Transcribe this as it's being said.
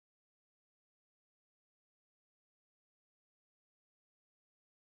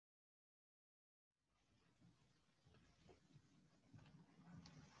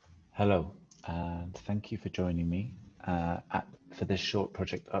Hello, and thank you for joining me for this short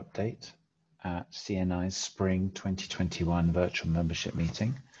project update at CNI's Spring 2021 virtual membership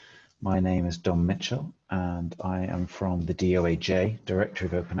meeting. My name is Dom Mitchell, and I am from the DOAJ, Directory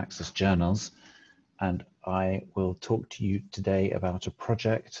of Open Access Journals, and I will talk to you today about a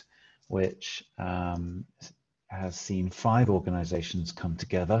project which has seen 5 organizations come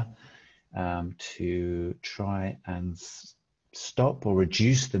together to try and stop or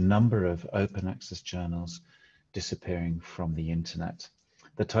reduce the number of open access journals disappearing from the internet.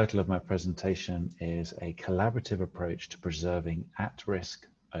 The title of my presentation is A Collaborative Approach to Preserving At-Risk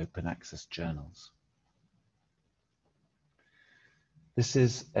Open Access Journals. This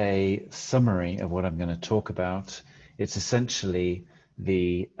is a summary of what I'm going to talk about. It's essentially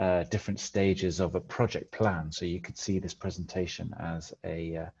the different stages of a project plan. So you could see this presentation as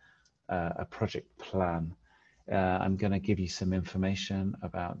a project plan. I'm going to give you some information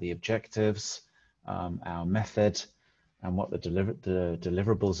about the objectives, our method, and what the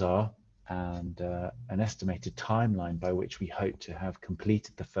deliverables are, and an estimated timeline by which we hope to have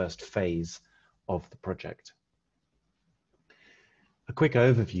completed the first phase of the project. A quick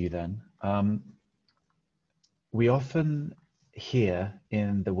overview then. We often hear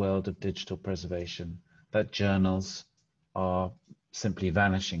in the world of digital preservation that journals are simply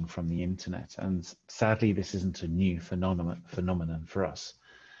vanishing from the internet, and sadly this isn't a new phenomenon for us.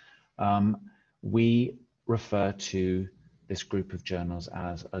 We refer to this group of journals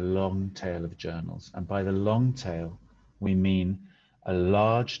as a long tail of journals, and by the long tail we mean a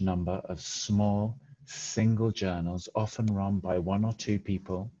large number of small single journals, often run by 1 or 2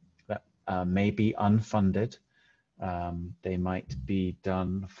 people, that may be unfunded. They might be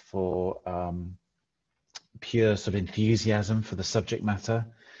done for pure sort of enthusiasm for the subject matter,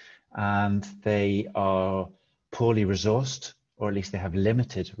 and they are poorly resourced, or at least they have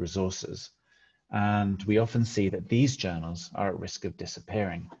limited resources. And we often see that these journals are at risk of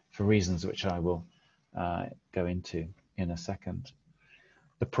disappearing for reasons which I will go into in a second.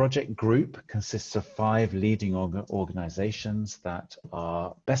 The project group consists of 5 leading organizations that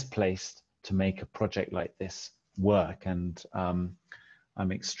are best placed to make a project like this work, and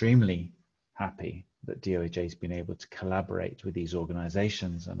I'm extremely happy that DOAJ has been able to collaborate with these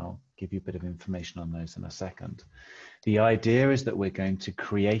organizations, and I'll give you a bit of information on those in a second. The idea is that we're going to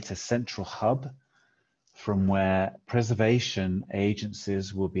create a central hub from where preservation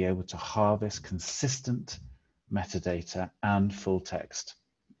agencies will be able to harvest consistent metadata and full text,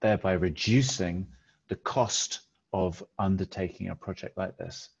 thereby reducing the cost of undertaking a project like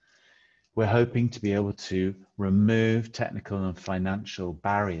this. We're hoping to be able to remove technical and financial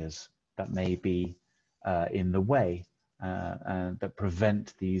barriers that may be in the way and that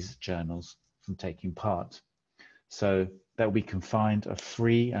prevent these journals from taking part, so that we can find a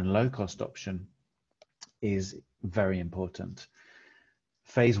free and low-cost option is very important.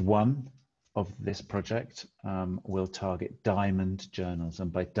 Phase 1 of this project will target diamond journals,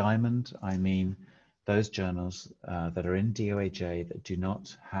 and by diamond I mean those journals that are in DOAJ that do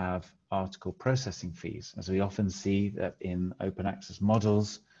not have article processing fees, as we often see that in open access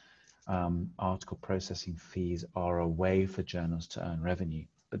models. Article processing fees are a way for journals to earn revenue,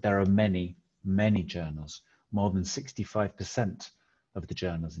 but there are many journals. More than 65% of the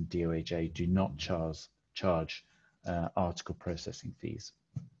journals in DOAJ do not charge article processing fees.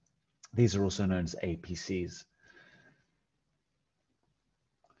 These are also known as APCs.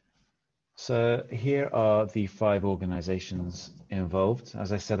 So here are the 5 organizations involved.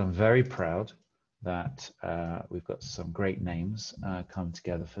 As I said, I'm very proud that we've got some great names come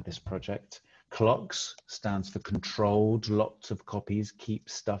together for this project. CLOCKS stands for Controlled Lots of Copies Keep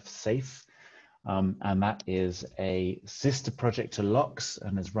Stuff Safe, and that is a sister project to LOCKS,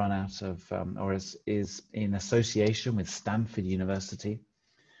 and is run out of or is in association with Stanford University,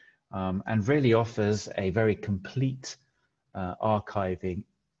 and really offers a very complete archiving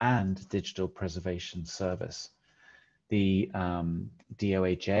and digital preservation service. The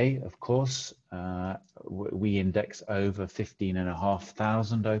DOAJ, of course, we index over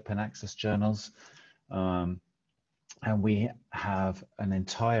 15,500 open access journals, and we have an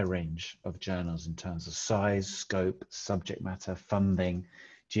entire range of journals in terms of size, scope, subject matter, funding,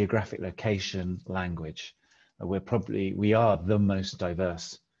 geographic location, language. We are the most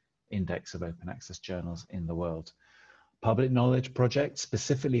diverse index of open access journals in the world. Public Knowledge Project,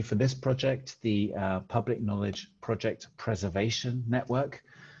 specifically for this project, the Public Knowledge Project Preservation Network,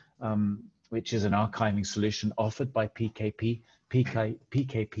 which is an archiving solution offered by PKP.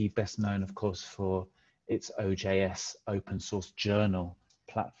 PKP best known, of course, for its OJS, open source journal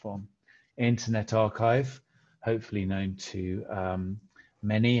platform. Internet Archive, hopefully known to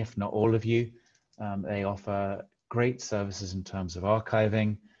Many, if not all of you, they offer great services in terms of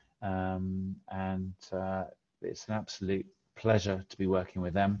archiving, and it's an absolute pleasure to be working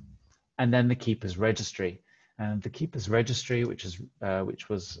with them. And then the Keepers Registry. And the Keepers Registry, which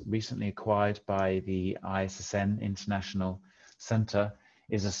was recently acquired by the ISSN International Center,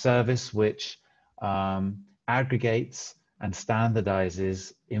 is a service which aggregates and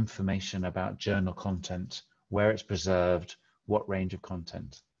standardizes information about journal content, where it's preserved, what range of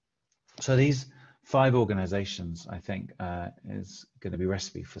content. So these 5 organizations, I think, is going to be a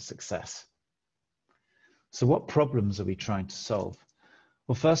recipe for success. So what problems are we trying to solve?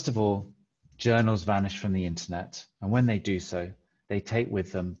 Well, first of all, journals vanish from the internet, and when they do so, they take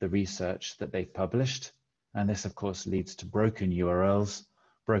with them the research that they've published, and this of course leads to broken URLs,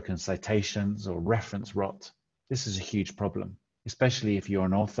 broken citations, or reference rot. This is a huge problem, especially if you're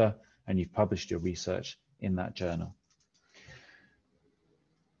an author and you've published your research in that journal.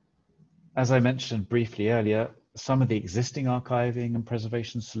 As I mentioned briefly earlier, some of the existing archiving and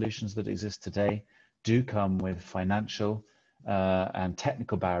preservation solutions that exist today do come with financial and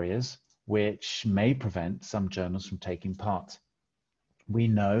technical barriers, which may prevent some journals from taking part. We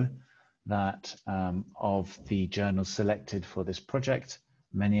know that of the journals selected for this project,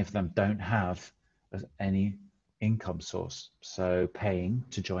 many of them don't have any income source, so paying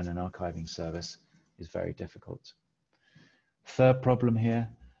to join an archiving service is very difficult. Third problem here,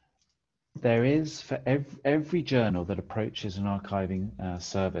 there is, for every journal that approaches an archiving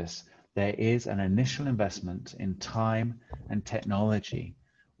service, there is an initial investment in time and technology,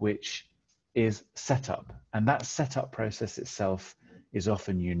 which is set up. And that setup process itself is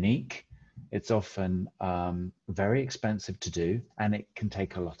often unique. It's often very expensive to do, and it can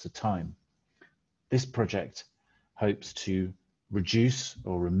take a lot of time. This project hopes to reduce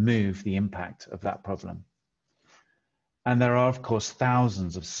or remove the impact of that problem. And there are, of course,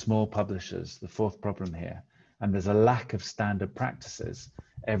 thousands of small publishers, the fourth problem here, and there's a lack of standard practices.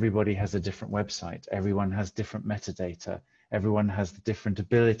 Everybody has a different website, everyone has different metadata, everyone has the different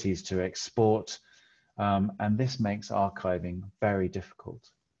abilities to export, and this makes archiving very difficult.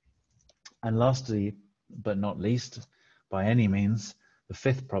 And lastly, but not least, by any means, the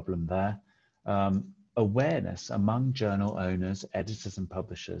fifth problem there, awareness among journal owners, editors, and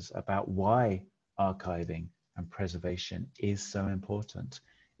publishers about why archiving and preservation is so important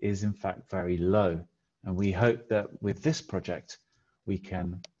is in fact very low. And we hope that with this project, we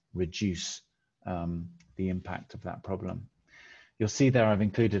can reduce the impact of that problem. You'll see there I've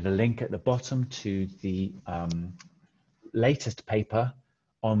included a link at the bottom to the latest paper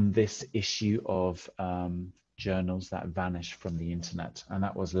on this issue of journals that vanish from the internet, and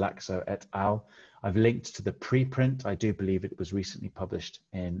that was Laxo et al. I've linked to the preprint. I do believe it was recently published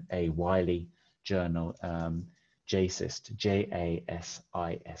in a Wiley journal, JASIST,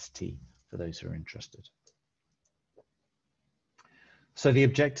 J-A-S-I-S-T, for those who are interested. So the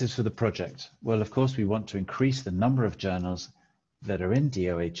objectives for the project, well, of course, we want to increase the number of journals that are in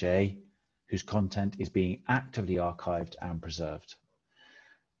DOAJ whose content is being actively archived and preserved.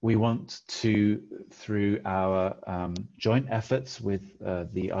 We want to, through our joint efforts with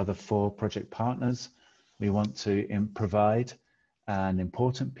the other 4 project partners, we want to provide an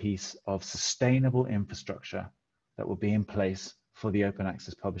important piece of sustainable infrastructure that will be in place for the open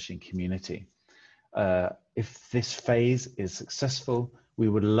access publishing community. If this phase is successful, we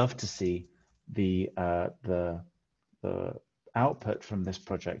would love to see the output from this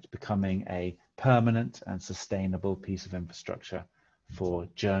project becoming a permanent and sustainable piece of infrastructure for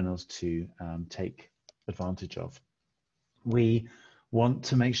journals to take advantage of. We want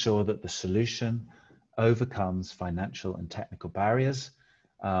to make sure that the solution overcomes financial and technical barriers,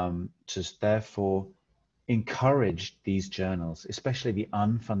 to therefore encourage these journals, especially the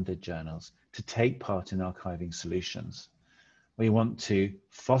unfunded journals, to take part in archiving solutions. We want to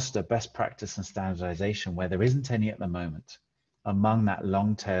foster best practice and standardization where there isn't any at the moment among that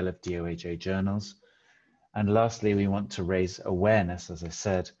long tail of DOAJ journals. And lastly, we want to raise awareness, as I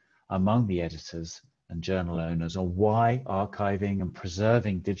said, among the editors and journal owners on why archiving and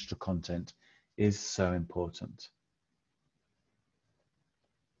preserving digital content is so important.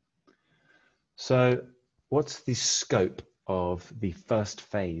 So what's the scope of the first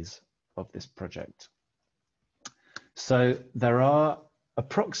phase of this project? So there are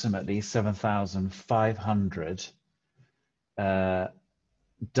approximately 7,500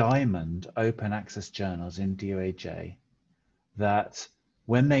 diamond open access journals in DOAJ that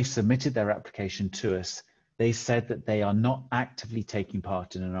when they submitted their application to us, they said that they are not actively taking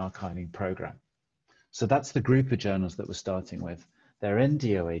part in an archiving program. So that's the group of journals that we're starting with. They're in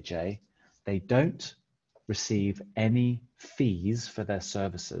DOAJ, they don't receive any fees for their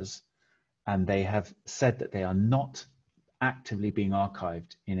services, and they have said that they are not actively being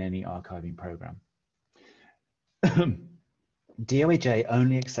archived in any archiving program. DOAJ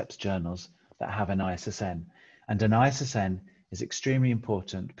only accepts journals that have an ISSN, and an ISSN is extremely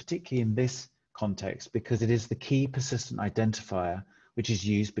important, particularly in this context, because it is the key persistent identifier which is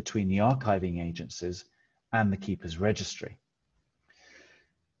used between the archiving agencies and the keeper's registry.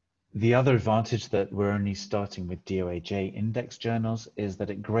 The other advantage that we're only starting with DOAJ index journals is that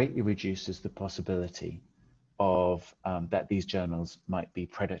it greatly reduces the possibility of that these journals might be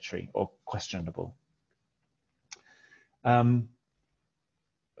predatory or questionable.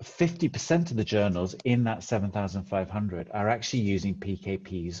 50% of the journals in that 7,500 are actually using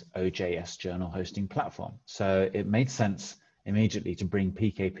PKP's OJS journal hosting platform. So it made sense immediately to bring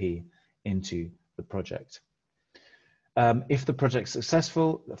PKP into the project. If the project's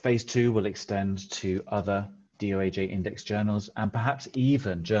successful, phase 2 will extend to other DOAJ index journals and perhaps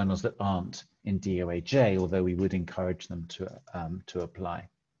even journals that aren't in DOAJ, although we would encourage them to apply.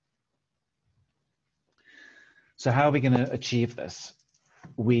 So how are we going to achieve this?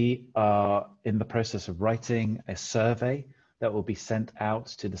 We are in the process of writing a survey that will be sent out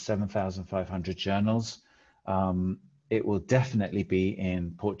to the 7,500 journals. It will definitely be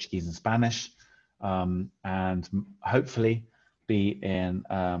in Portuguese and Spanish, and hopefully be in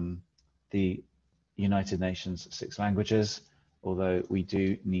the United Nations 6 languages, although we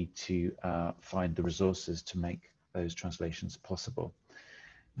do need to find the resources to make those translations possible.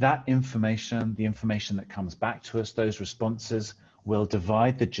 That information, the information that comes back to us, those responses, will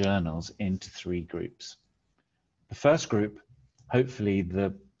divide the journals into 3 groups. The first group, hopefully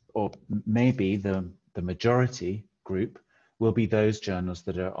or maybe the majority group, will be those journals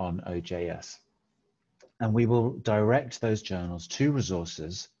that are on OJS. And we will direct those journals to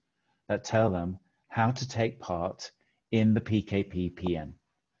resources that tell them how to take part in the PKP PN.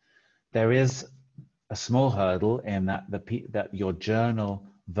 There is a small hurdle in that that your journal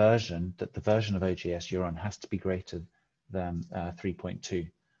version, that the version of OJS you're on, has to be greater than 3.2.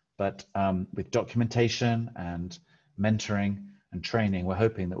 But with documentation and mentoring and training, we're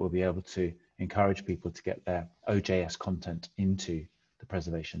hoping that we'll be able to encourage people to get their OJS content into the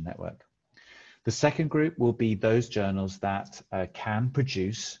preservation network. The second group will be those journals that can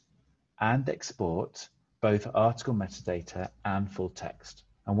produce and export both article metadata and full text.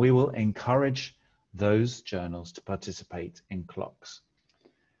 And we will encourage those journals to participate in clocks.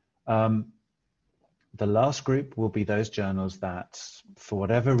 The last group will be those journals that, for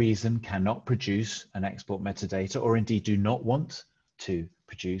whatever reason, cannot produce and export metadata, or indeed do not want to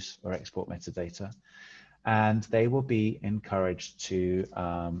produce or export metadata. And they will be encouraged to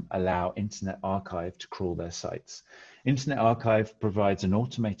allow Internet Archive to crawl their sites. Internet Archive provides an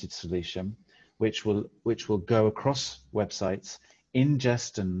automated solution which will go across websites,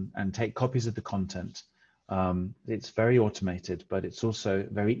 ingest and take copies of the content. It's very automated, but it's also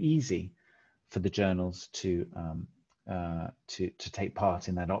very easy for the journals to take part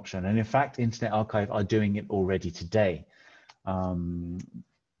in that option. And in fact, Internet Archive are doing it already today.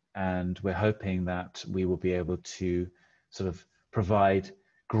 And we're hoping that we will be able to sort of provide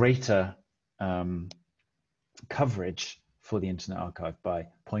greater coverage for the Internet Archive by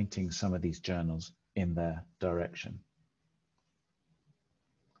pointing some of these journals in their direction.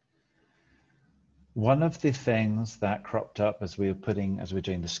 One of the things that cropped up as we were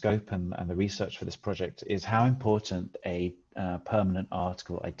doing the scope and the research for this project is how important a permanent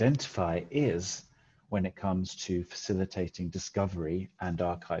article identifier is when it comes to facilitating discovery and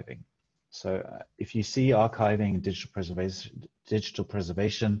archiving. So if you see archiving and digital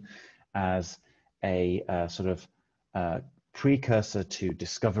preservation as a sort of precursor to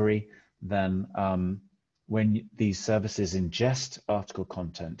discovery, then when these services ingest article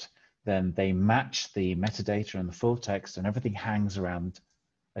content, then they match the metadata and the full text, and everything hangs around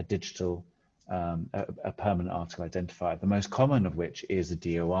a digital, a permanent article identifier, the most common of which is a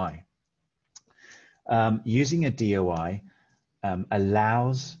DOI. Using a DOI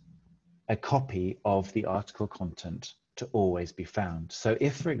allows a copy of the article content to always be found. So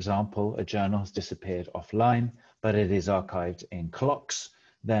if, for example, a journal has disappeared offline, but it is archived in clocks,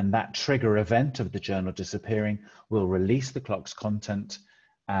 then that trigger event of the journal disappearing will release the clocks content,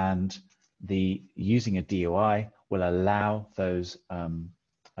 and using a DOI will allow those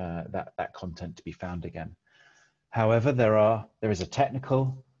that content to be found again. However, there is a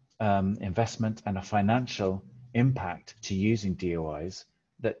technical investment and a financial impact to using DOIs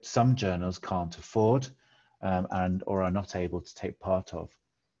that some journals can't afford or are not able to take part of.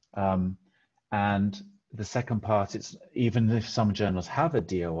 And the second part, it's even if some journals have a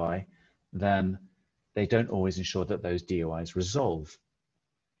DOI, then they don't always ensure that those DOIs resolve.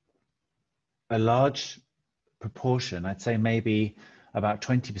 A large proportion, I'd say maybe about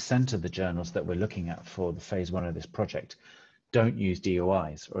 20% of the journals that we're looking at for the phase 1 of this project don't use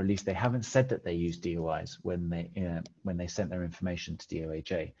DOIs, or at least they haven't said that they use DOIs when they sent their information to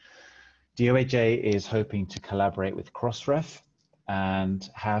DOAJ. DOAJ is hoping to collaborate with Crossref and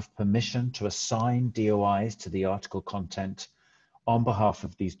have permission to assign DOIs to the article content on behalf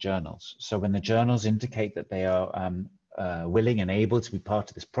of these journals. So when the journals indicate that they are willing and able to be part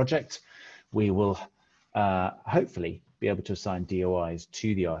of this project, we will hopefully be able to assign DOIs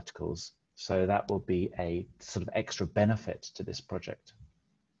to the articles. So that will be a sort of extra benefit to this project.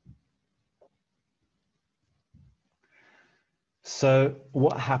 So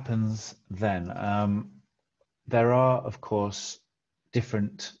what happens then? There are, of course,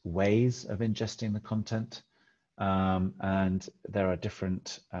 different ways of ingesting the content, and there are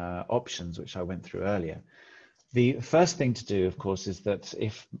different options, which I went through earlier. The first thing to do, of course, is that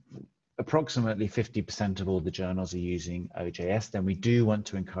if approximately 50% of all the journals are using OJS, then we do want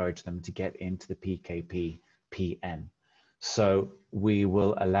to encourage them to get into the PKP PN. So we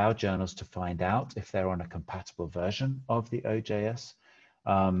will allow journals to find out if they're on a compatible version of the OJS,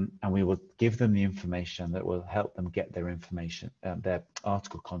 and we will give them the information that will help them get their information, their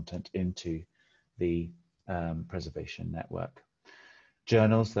article content into the preservation network.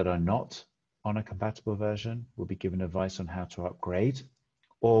 Journals that are not on a compatible version will be given advice on how to upgrade,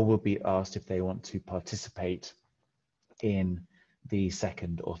 or will be asked if they want to participate in the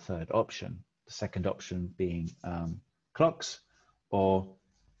second or third option. The second option being clocks, or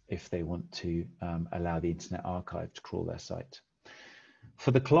if they want to allow the Internet Archive to crawl their site. For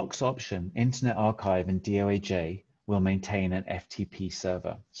the clocks option, Internet Archive and DOAJ will maintain an FTP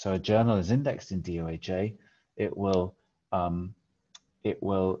server. So a journal is indexed in DOAJ, it will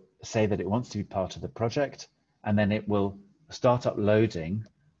say that it wants to be part of the project, and then it will start uploading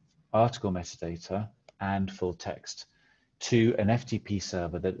article metadata and full text to an FTP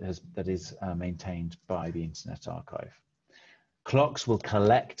server that is maintained by the Internet Archive. Clocks will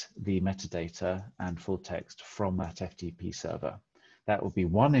collect the metadata and full text from that FTP server. That will be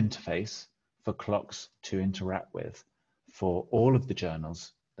one interface for Clocks to interact with for all of the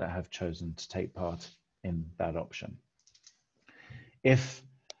journals that have chosen to take part in that option. If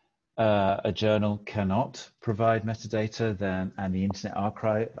a journal cannot provide metadata, then and the Internet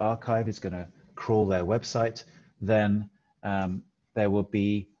Archive is going to crawl their website, then there will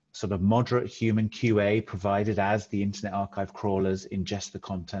be sort of moderate human QA provided as the Internet Archive crawlers ingest the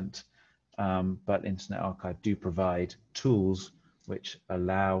content, but Internet Archive do provide tools which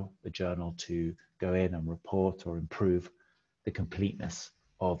allow the journal to go in and report or improve the completeness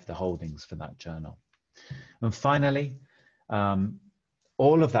of the holdings for that journal. And finally,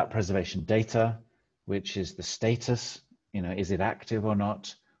 all of that preservation data, which is the status, is it active or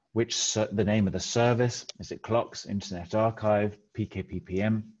not, the name of the service, is it Clocks, Internet Archive,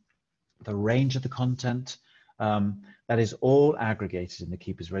 PKPPM, the range of the content, that is all aggregated in the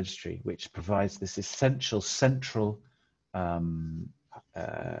Keeper's Registry, which provides this essential central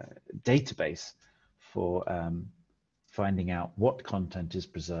database for finding out what content is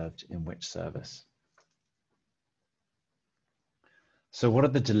preserved in which service. So what are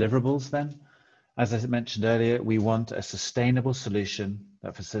the deliverables then? As I mentioned earlier, we want a sustainable solution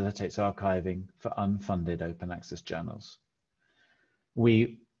that facilitates archiving for unfunded open access journals.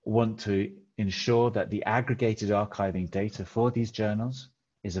 We want to ensure that the aggregated archiving data for these journals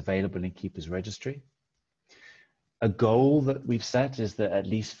is available in Keeper's Registry. A goal that we've set is that at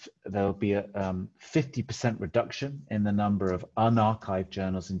least there will be a 50% reduction in the number of unarchived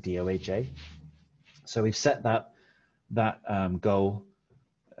journals in DOAJ. So we've set that goal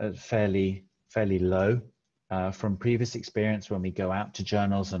fairly low. From previous experience, when we go out to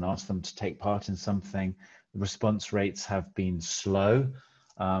journals and ask them to take part in something, the response rates have been slow,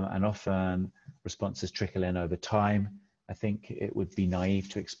 and often responses trickle in over time. I think it would be naive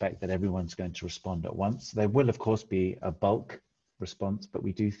to expect that everyone's going to respond at once. There will, of course, be a bulk response, but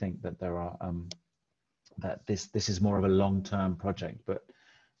we do think that there are that this is more of a long-term project. But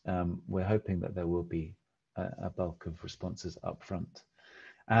we're hoping that there will be a bulk of responses up front.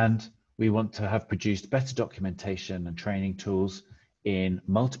 And we want to have produced better documentation and training tools in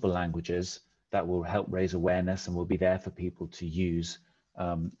multiple languages that will help raise awareness and will be there for people to use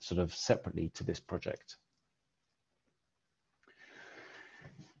sort of separately to this project.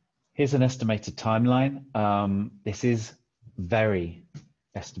 Here's an estimated timeline. This is very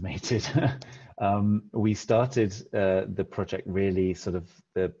estimated. We started the project really sort of,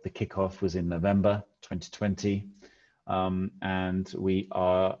 the kickoff was in November 2020. and we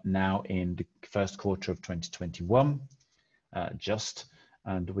are now in the first quarter of 2021,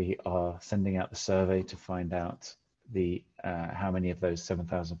 and we are sending out the survey to find out how many of those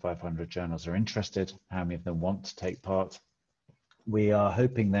 7,500 journals are interested, how many of them want to take part. We are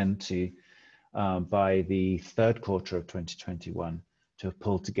hoping then to, by the third quarter of 2021, to have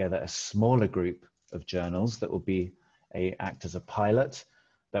pulled together a smaller group of journals that will act as a pilot,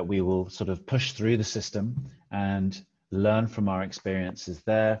 that we will sort of push through the system and learn from our experiences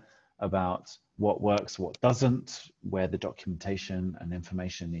there about what works, what doesn't, where the documentation and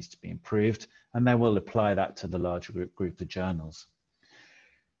information needs to be improved, and then we'll apply that to the larger group of journals.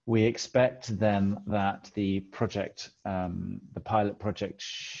 We expect then that the project, the pilot project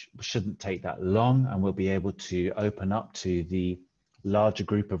shouldn't take that long, and we'll be able to open up to the larger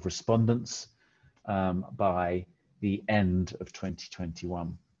group of respondents by the end of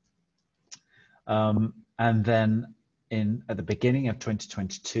 2021. And then at the beginning of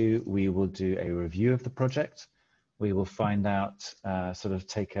 2022, we will do a review of the project. We will find out, sort of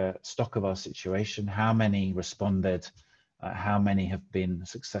take a stock of our situation, how many responded, how many have been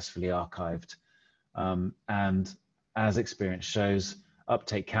successfully archived. And as experience shows,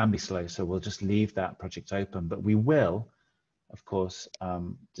 uptake can be slow, so we'll just leave that project open, but we will, of course,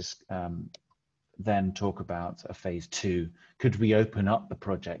 then talk about a phase 2. Could we open up the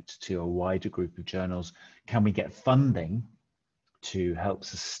project to a wider group of journals? Can we get funding to help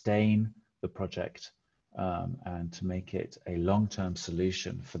sustain the project and to make it a long-term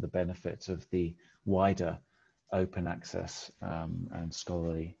solution for the benefit of the wider open access and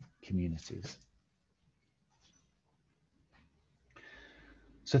scholarly communities?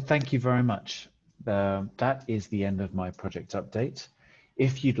 So thank you very much. That is the end of my project update.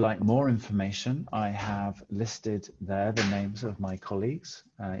 If you'd like more information, I have listed there the names of my colleagues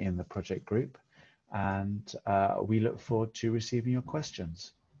in the project group, and we look forward to receiving your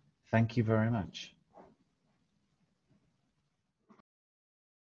questions. Thank you very much.